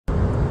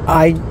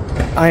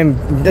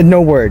I'm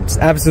no words,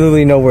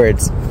 absolutely no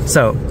words.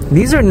 So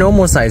these are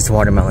normal sized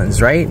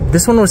watermelons, right?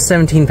 This one was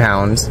 17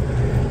 pounds.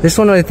 This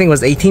one I think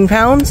was 18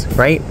 pounds,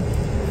 right?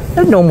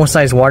 A normal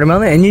sized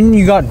watermelon, and then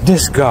you got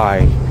this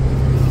guy.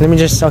 Let me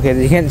just,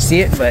 okay, you can't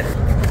see it, but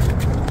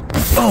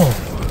oh,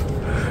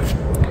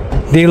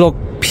 they look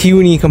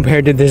puny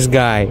compared to this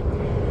guy.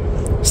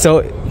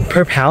 So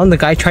per pound, the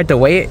guy tried to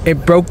weigh it,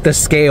 it broke the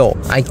scale.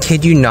 I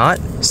kid you not.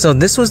 So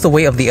this was the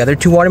weight of the other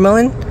two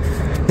watermelon.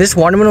 This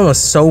watermelon was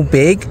so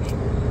big,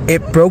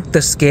 it broke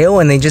the scale,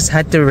 and they just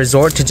had to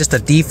resort to just a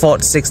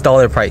default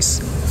 $6 price.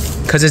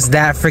 Cause it's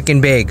that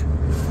freaking big,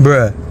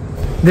 bruh.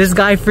 This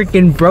guy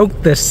freaking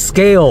broke the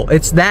scale.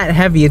 It's that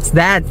heavy, it's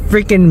that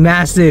freaking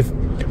massive.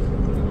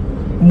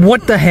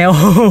 What the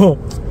hell?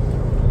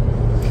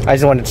 I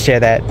just wanted to share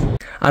that.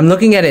 I'm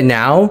looking at it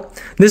now.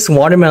 This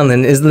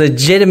watermelon is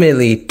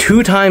legitimately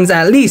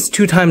at least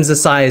two times the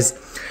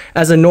size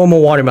as a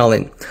normal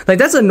watermelon. Like,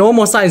 that's a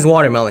normal size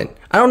watermelon.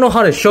 I don't know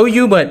how to show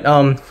you, but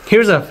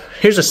here's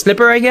a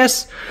slipper, I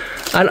guess.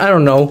 I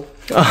don't know.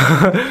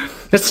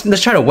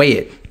 Let's try to weigh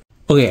it.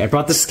 Okay, I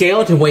brought the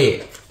scale to weigh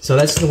it. So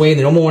let's weigh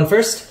the normal one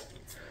first.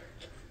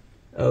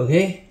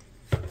 Okay,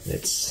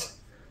 let's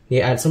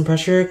add some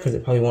pressure because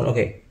it probably won't.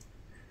 Okay,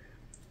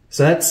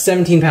 so that's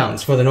 17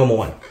 pounds for the normal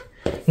one.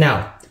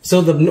 Now,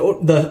 so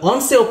the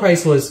on sale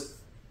price was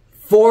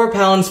 4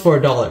 pounds for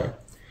 $1,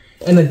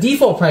 and the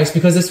default price,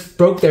 because this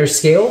broke their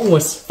scale,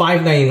 was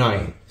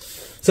 $5.99.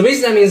 So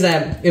basically that means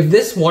that if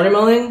this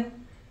watermelon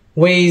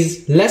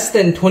weighs less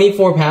than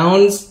 24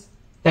 pounds,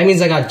 that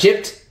means I got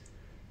gypped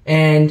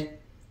and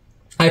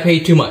I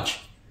paid too much.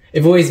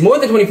 If it weighs more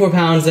than 24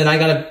 pounds, then I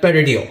got a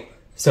better deal.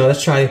 So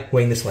let's try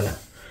weighing this one out.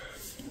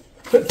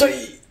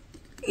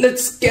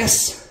 Let's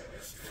guess.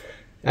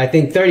 I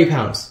think 30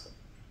 pounds.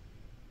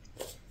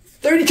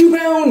 32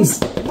 pounds!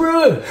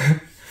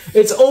 Bruh!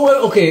 It's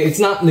okay, it's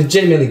not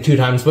legitimately 2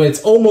 times, but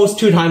it's almost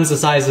 2 times the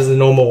size as a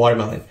normal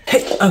watermelon.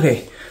 Hey,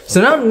 okay.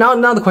 So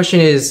now the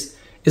question is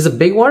a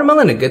big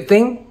watermelon a good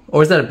thing?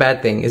 Or is that a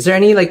bad thing? Is there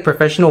any like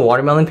professional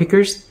watermelon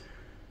pickers?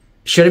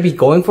 Should I be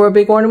going for a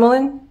big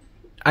watermelon?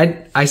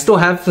 I still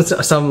have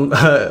some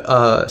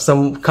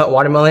cut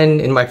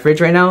watermelon in my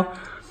fridge right now,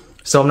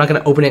 so I'm not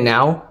gonna open it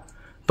now.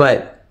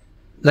 But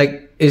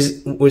like,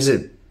 was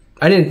it?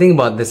 I didn't think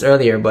about this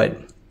earlier, but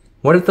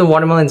what if the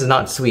watermelon's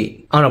not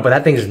sweet? I don't know, but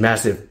that thing is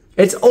massive.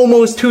 It's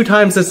almost 2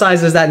 times the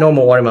size as that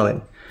normal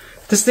watermelon.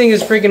 This thing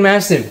is freaking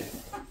massive.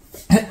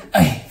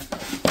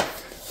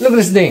 Look at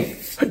this thing.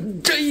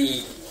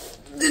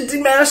 It's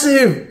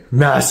massive,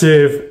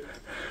 massive.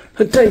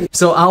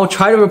 So I'll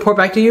try to report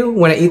back to you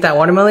when I eat that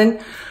watermelon.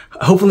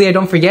 Hopefully I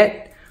don't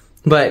forget,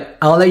 but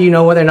I'll let you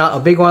know whether or not a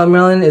big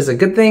watermelon is a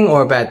good thing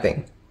or a bad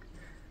thing.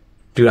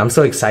 Dude, I'm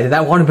so excited.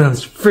 That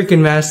watermelon's freaking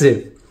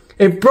massive.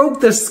 It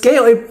broke the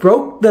scale. It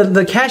broke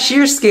the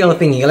cashier scale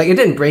thingy. Like, it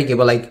didn't break it,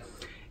 but like,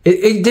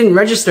 it didn't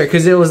register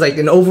because it was like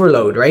an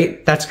overload,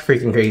 right? That's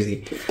freaking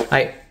crazy.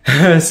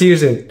 See you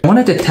soon. I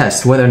wanted to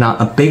test whether or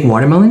not a big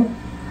watermelon,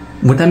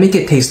 would that make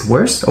it taste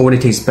worse or would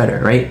it taste better,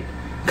 right?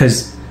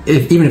 Because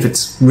even if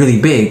it's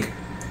really big,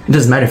 it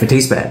doesn't matter if it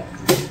tastes bad.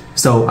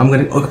 So I'm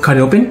gonna cut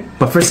it open,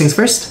 but first things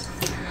first,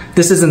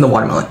 this isn't the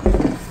watermelon.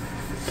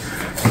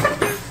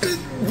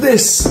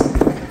 This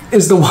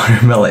is the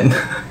watermelon.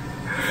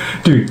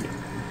 Dude,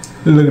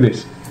 look at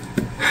this.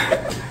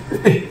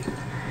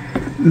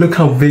 Look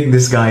how big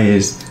this guy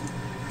is.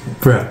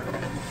 Bruh.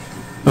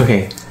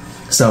 Okay,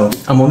 so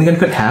I'm only gonna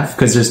cut half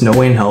because there's no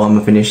way in hell I'm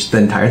gonna finish the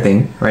entire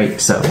thing, right?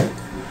 So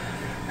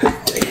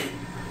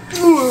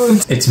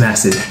it's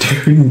massive,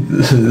 dude.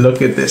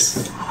 Look at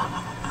this.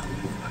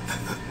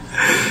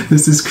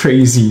 This is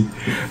crazy.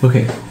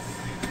 Okay,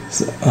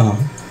 so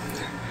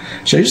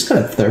should I just cut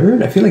a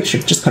third? I feel like I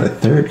should just cut a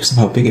third because of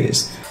how big it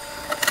is.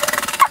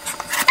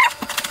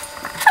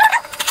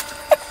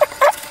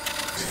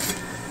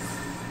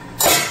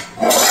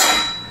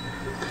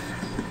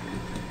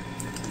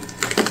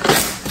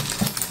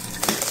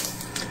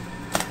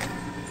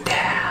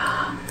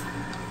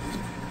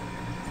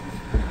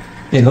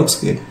 It looks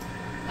good.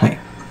 Hi.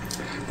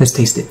 Let's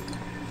taste it.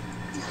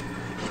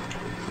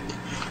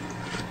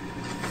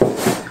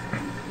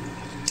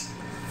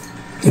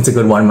 It's a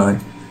good watermelon.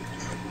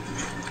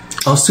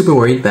 I was super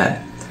worried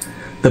that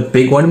the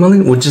big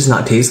watermelon would just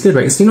not taste good,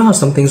 right? So you know how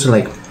some things are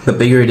like, the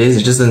bigger it is,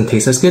 it just doesn't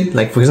taste as good?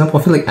 Like, for example,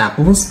 I feel like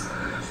apples,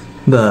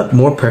 the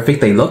more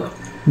perfect they look,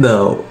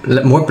 the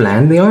more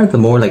bland they are, the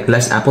more like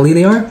less appley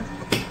they are.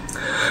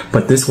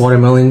 But this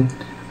watermelon,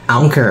 I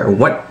don't care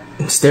what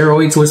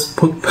steroids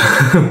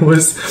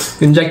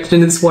was injected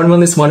in this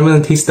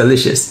watermelon tastes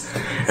delicious.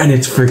 And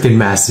it's freaking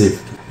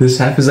massive. This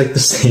half is like the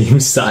same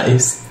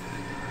size.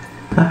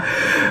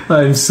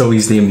 I'm so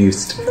easily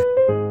amused.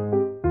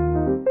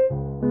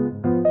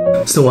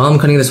 So while I'm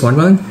cutting this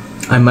watermelon,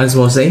 I might as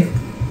well say,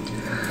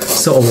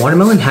 so a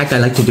watermelon hack I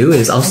like to do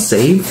is I'll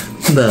save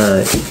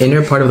the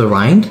inner part of the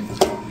rind,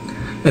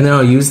 and then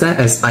I'll use that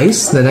as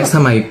ice the next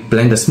time I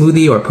blend a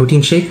smoothie or a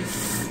protein shake.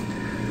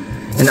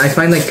 And I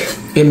find like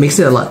it makes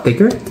it a lot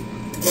thicker,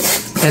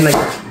 and like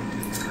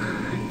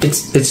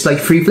it's like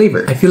free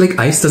flavor. I feel like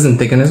ice doesn't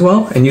thicken as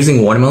well, and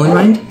using watermelon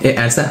rind, it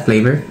adds that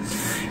flavor.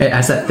 It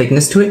adds that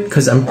thickness to it,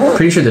 because I'm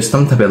pretty sure there's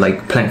some type of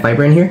like plant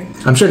fiber in here.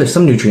 I'm sure there's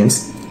some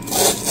nutrients.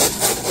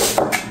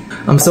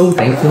 I'm so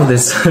thankful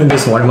this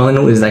this watermelon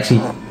is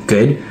actually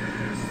good,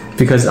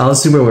 because I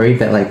was super worried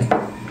that like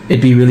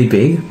it'd be really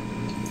big,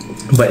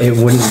 but it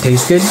wouldn't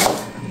taste good.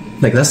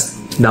 Like that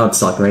would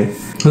suck, right?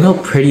 Look how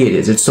pretty it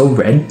is. It's so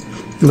red.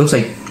 It looks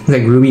like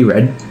ruby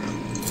red.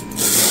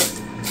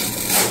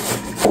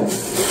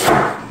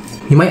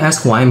 You might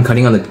ask why I'm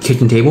cutting on the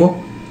kitchen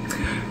table.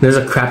 There's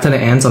a crap ton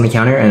of ants on the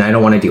counter and I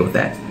don't want to deal with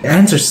that.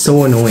 Ants are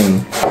so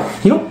annoying.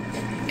 You know,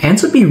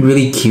 ants would be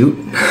really cute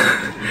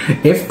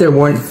if there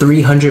weren't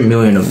 300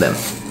 million of them.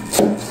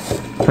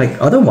 Like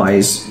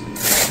otherwise,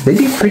 they'd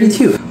be pretty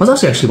cute. I was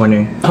also actually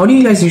wondering, how do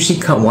you guys usually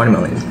cut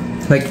watermelon?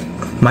 Like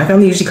my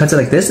family usually cuts it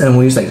like this, and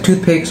we use like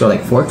toothpicks or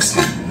like forks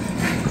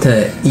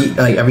to eat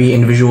like every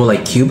individual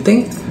like cube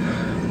thing.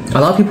 A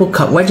lot of people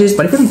cut wedges,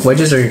 but I feel like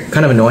wedges are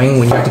kind of annoying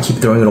when you have to keep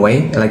throwing it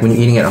away, like when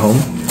you're eating it at home.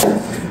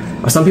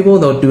 Or some people,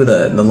 they'll do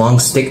the long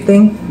stick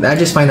thing. I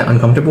just find that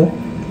uncomfortable.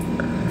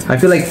 I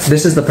feel like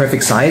this is the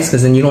perfect size,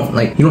 because then you don't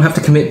have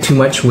to commit too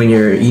much when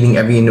you're eating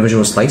every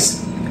individual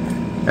slice.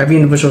 Every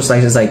individual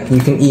slice is like,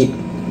 you can eat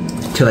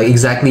to like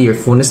exactly your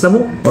fullness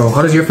level. Or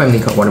how does your family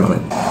cut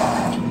watermelon?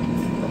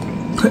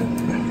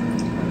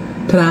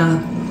 Ta-da!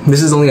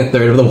 This is only a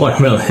third of the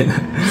watermelon.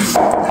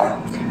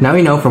 Now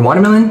we know for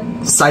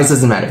watermelon, size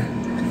doesn't matter.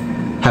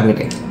 Have a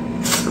good day.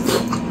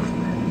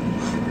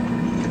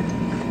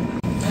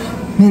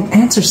 Man,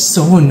 ants are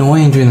so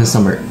annoying during the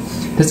summer.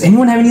 Does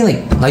anyone have any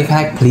like life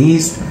hack,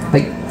 please?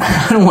 Like,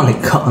 I don't want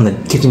to cut on the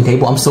kitchen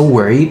table. I'm so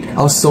worried.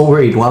 I was so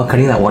worried while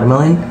cutting that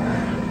watermelon.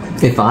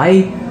 If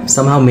I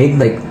somehow made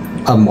like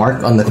a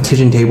mark on the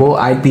kitchen table,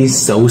 I'd be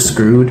so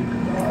screwed.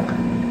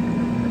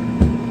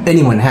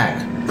 Anyone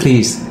hack,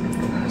 please.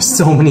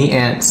 So many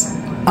ants.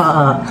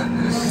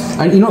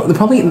 And you know,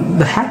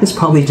 the hack is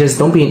probably just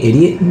don't be an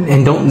idiot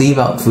and don't leave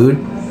out food.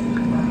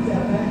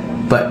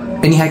 But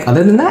any hack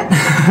other than that?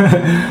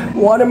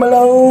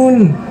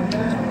 Watermelon!